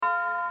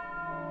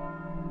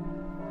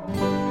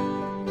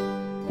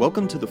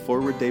Welcome to the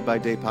Forward Day by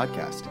Day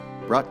podcast,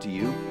 brought to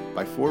you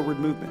by Forward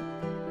Movement.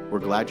 We're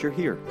glad you're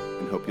here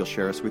and hope you'll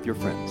share us with your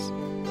friends.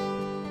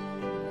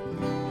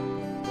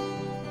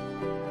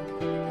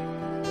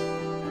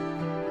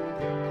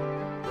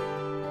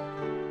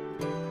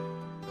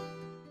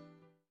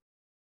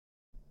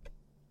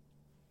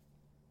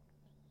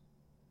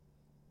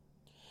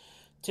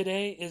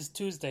 Today is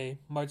Tuesday,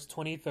 March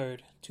 23rd,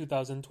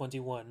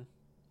 2021.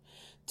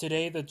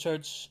 Today the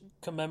Church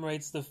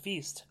commemorates the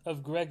feast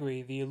of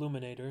Gregory the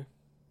Illuminator.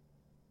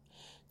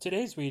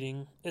 Today's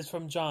reading is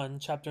from John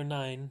chapter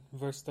 9,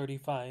 verse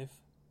 35.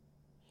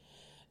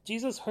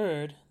 Jesus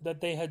heard that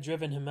they had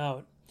driven him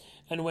out,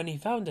 and when he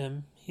found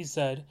him, he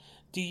said,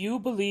 "Do you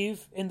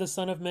believe in the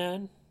Son of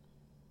Man?"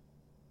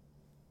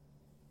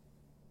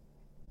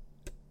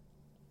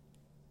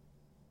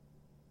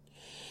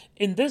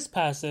 In this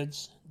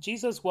passage,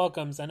 Jesus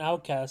welcomes an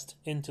outcast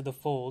into the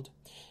fold,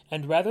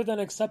 and rather than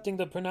accepting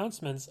the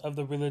pronouncements of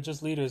the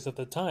religious leaders of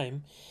the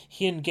time,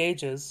 he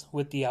engages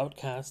with the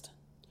outcast.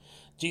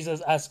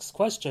 Jesus asks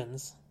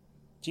questions.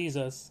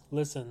 Jesus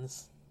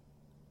listens.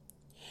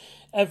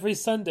 Every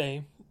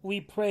Sunday, we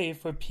pray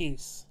for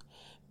peace.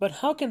 But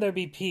how can there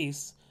be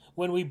peace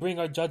when we bring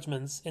our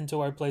judgments into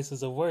our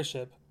places of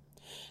worship?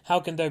 How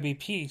can there be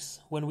peace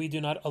when we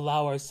do not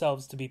allow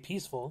ourselves to be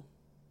peaceful?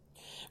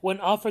 When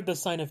offered the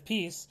sign of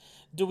peace,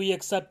 do we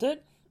accept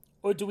it,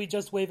 or do we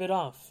just wave it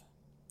off?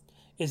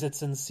 Is it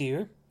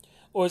sincere,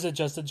 or is it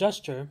just a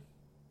gesture?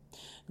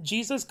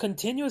 Jesus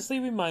continuously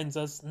reminds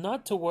us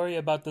not to worry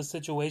about the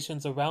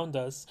situations around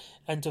us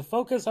and to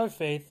focus our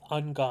faith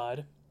on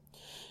God.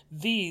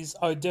 These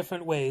are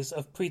different ways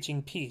of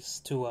preaching peace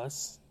to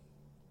us.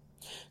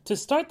 To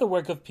start the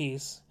work of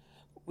peace,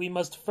 we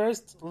must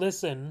first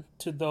listen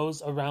to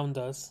those around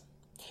us.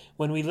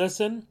 When we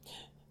listen,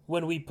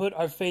 when we put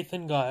our faith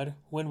in God,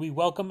 when we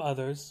welcome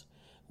others,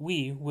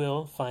 we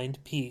will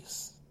find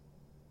peace.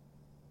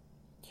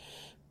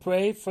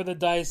 Pray for the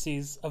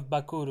Diocese of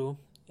Bakuru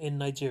in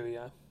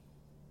Nigeria.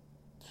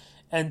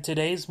 And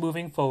today's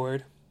moving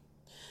forward,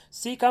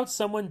 seek out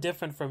someone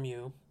different from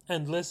you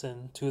and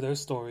listen to their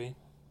story.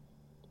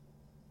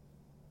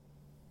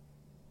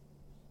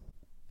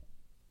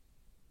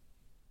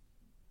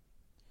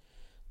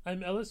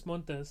 I'm Ellis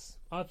Montes,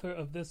 author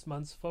of this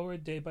month's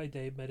Forward Day by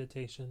Day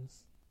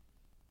Meditations.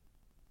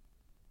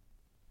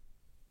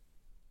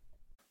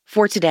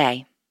 For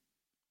today,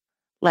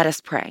 let us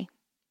pray.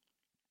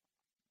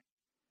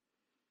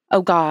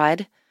 O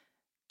God,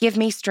 give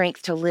me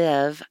strength to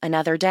live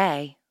another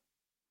day.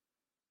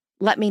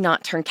 Let me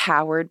not turn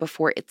coward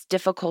before its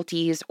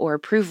difficulties or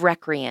prove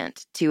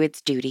recreant to its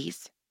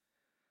duties.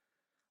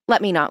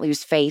 Let me not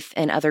lose faith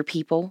in other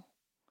people.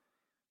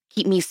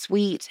 Keep me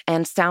sweet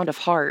and sound of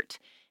heart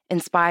in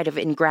spite of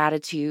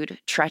ingratitude,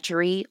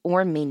 treachery,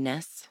 or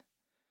meanness.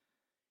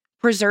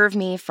 Preserve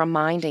me from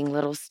minding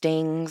little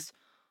stings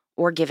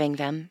or giving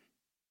them.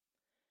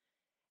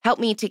 Help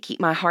me to keep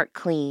my heart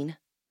clean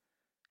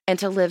and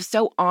to live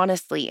so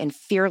honestly and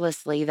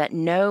fearlessly that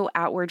no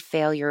outward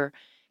failure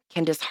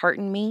can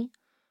dishearten me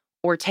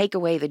or take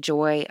away the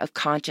joy of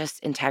conscious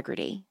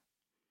integrity.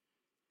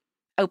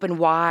 Open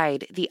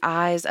wide the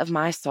eyes of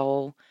my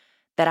soul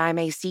that I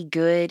may see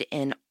good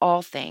in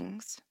all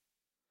things.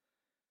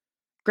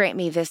 Grant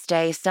me this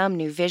day some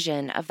new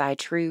vision of thy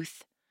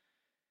truth.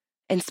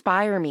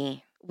 Inspire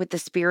me with the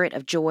spirit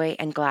of joy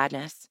and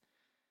gladness,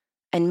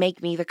 and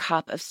make me the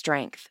cup of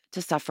strength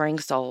to suffering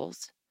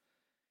souls.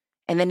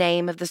 In the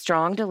name of the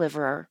strong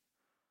deliverer,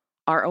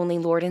 our only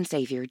Lord and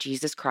Savior,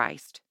 Jesus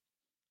Christ.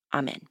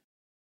 Amen.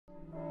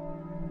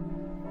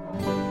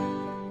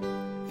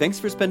 Thanks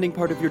for spending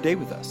part of your day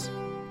with us.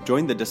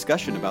 Join the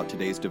discussion about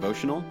today's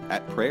devotional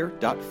at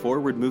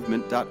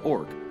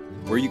prayer.forwardmovement.org,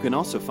 where you can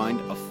also find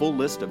a full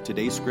list of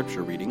today's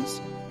scripture readings,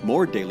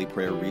 more daily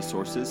prayer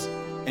resources,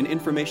 and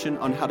information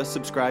on how to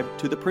subscribe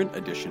to the print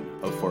edition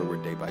of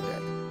Forward Day by Day.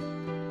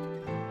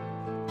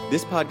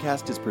 This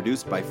podcast is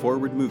produced by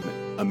Forward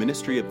Movement, a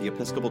ministry of the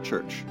Episcopal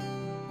Church.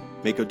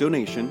 Make a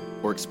donation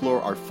or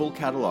explore our full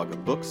catalog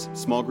of books,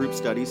 small group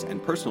studies,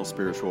 and personal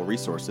spiritual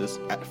resources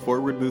at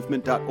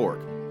forwardmovement.org.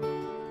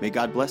 May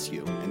God bless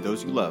you and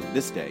those you love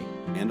this day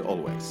and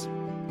always.